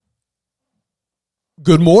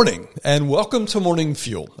Good morning and welcome to Morning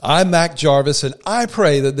Fuel. I'm Mac Jarvis and I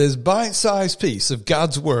pray that this bite-sized piece of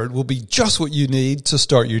God's Word will be just what you need to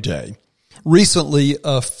start your day. Recently,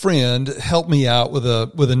 a friend helped me out with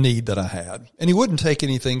a need that I had, and he wouldn't take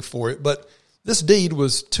anything for it, but this deed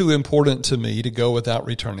was too important to me to go without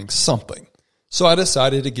returning something. So I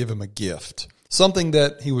decided to give him a gift, something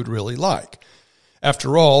that he would really like.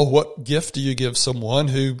 After all, what gift do you give someone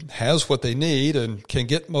who has what they need and can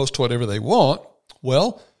get most whatever they want?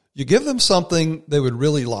 Well, you give them something they would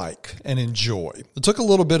really like and enjoy. It took a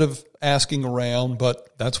little bit of asking around,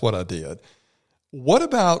 but that's what I did. What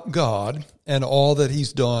about God and all that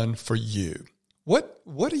He's done for you? What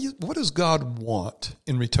does God want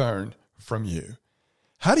in return from you?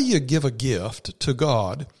 How do you give a gift to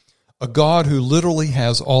God, a God who literally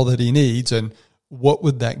has all that He needs, and what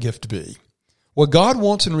would that gift be? What God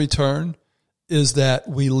wants in return is that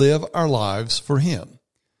we live our lives for Him.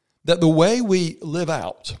 That the way we live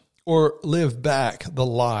out or live back the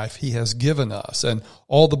life He has given us and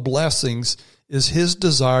all the blessings is His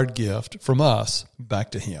desired gift from us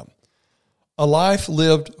back to Him. A life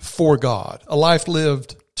lived for God, a life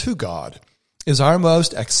lived to God is our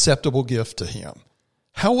most acceptable gift to Him.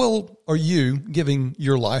 How well are you giving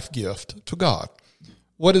your life gift to God?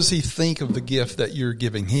 What does He think of the gift that you're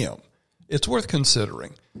giving Him? It's worth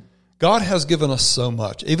considering. God has given us so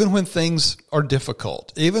much, even when things are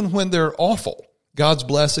difficult, even when they're awful. God's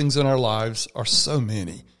blessings in our lives are so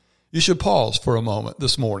many. You should pause for a moment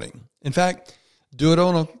this morning. In fact, do it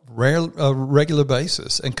on a regular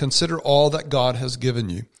basis and consider all that God has given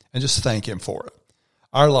you and just thank Him for it.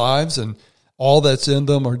 Our lives and all that's in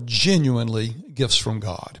them are genuinely gifts from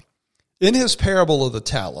God. In His parable of the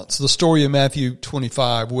talents, the story in Matthew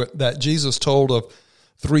 25 that Jesus told of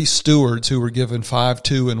 3 stewards who were given 5,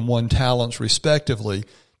 2, and 1 talents respectively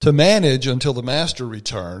to manage until the master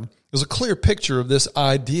returned is a clear picture of this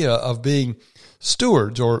idea of being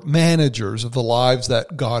stewards or managers of the lives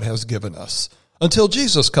that God has given us until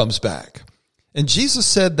Jesus comes back. And Jesus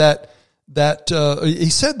said that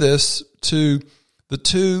He said this to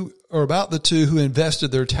about the two who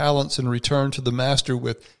invested their talents and returned to the master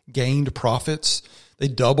with gained profits. They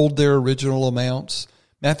doubled their original amounts.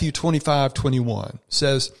 Matthew 25:21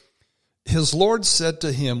 says, His Lord said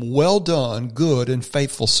to him, Well done, good and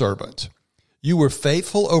faithful servant. You were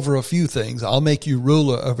faithful over a few things. I'll make you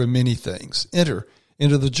ruler over many things. Enter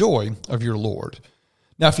into the joy of your Lord.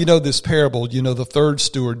 Now, if you know this parable, you know the third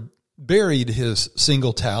steward buried his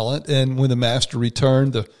single talent, and when the master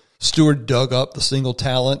returned, the steward dug up the single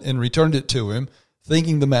talent and returned it to him,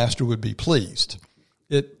 thinking the master would be pleased.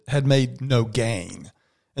 It had made no gain.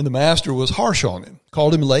 And the master was harsh on him,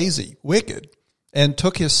 called him lazy, wicked, and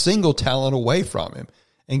took his single talent away from him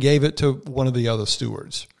and gave it to one of the other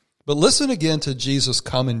stewards. But listen again to Jesus'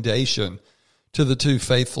 commendation to the 2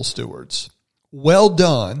 faithful stewards. Well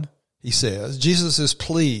done, He says. Jesus is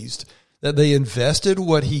pleased that they invested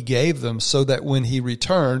what He gave them so that when He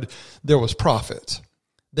returned, there was profit.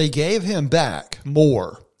 They gave Him back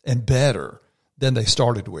more and better than they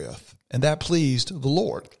started with, and that pleased the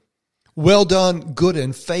Lord. Well done, good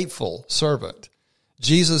and faithful servant.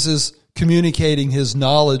 Jesus is communicating His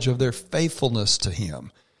knowledge of their faithfulness to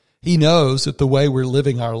Him. He knows that the way we're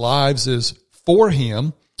living our lives is for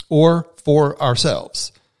Him or for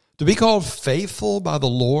ourselves. To be called faithful by the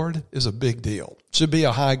Lord is a big deal. It should be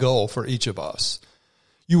a high goal for each of us.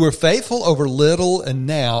 You were faithful over little, and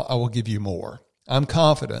now I will give you more. I'm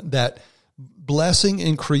confident that blessing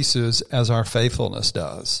increases as our faithfulness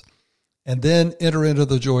does. And then enter into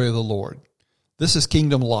the joy of the Lord. This is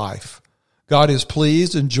kingdom life. God is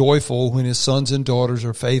pleased and joyful when His sons and daughters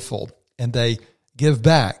are faithful and they give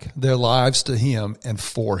back their lives to Him and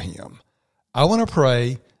for Him. I want to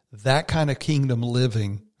pray that kind of kingdom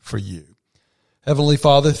living for you. Heavenly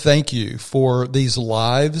Father, thank You for these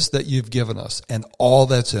lives that You've given us and all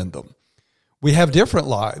that's in them. We have different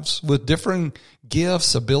lives with different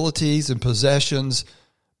gifts, abilities, and possessions,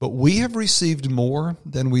 but we have received more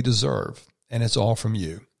than we deserve, and it's all from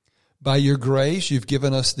You. By Your grace, You've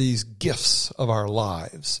given us these gifts of our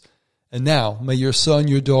lives. And now, may Your son,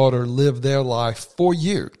 your daughter live their life for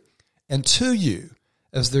You and to You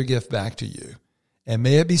as their gift back to You. And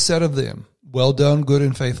may it be said of them, Well done, good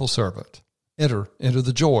and faithful servant. Enter into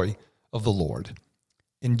the joy of the Lord.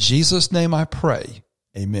 In Jesus' name I pray,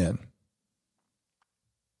 amen.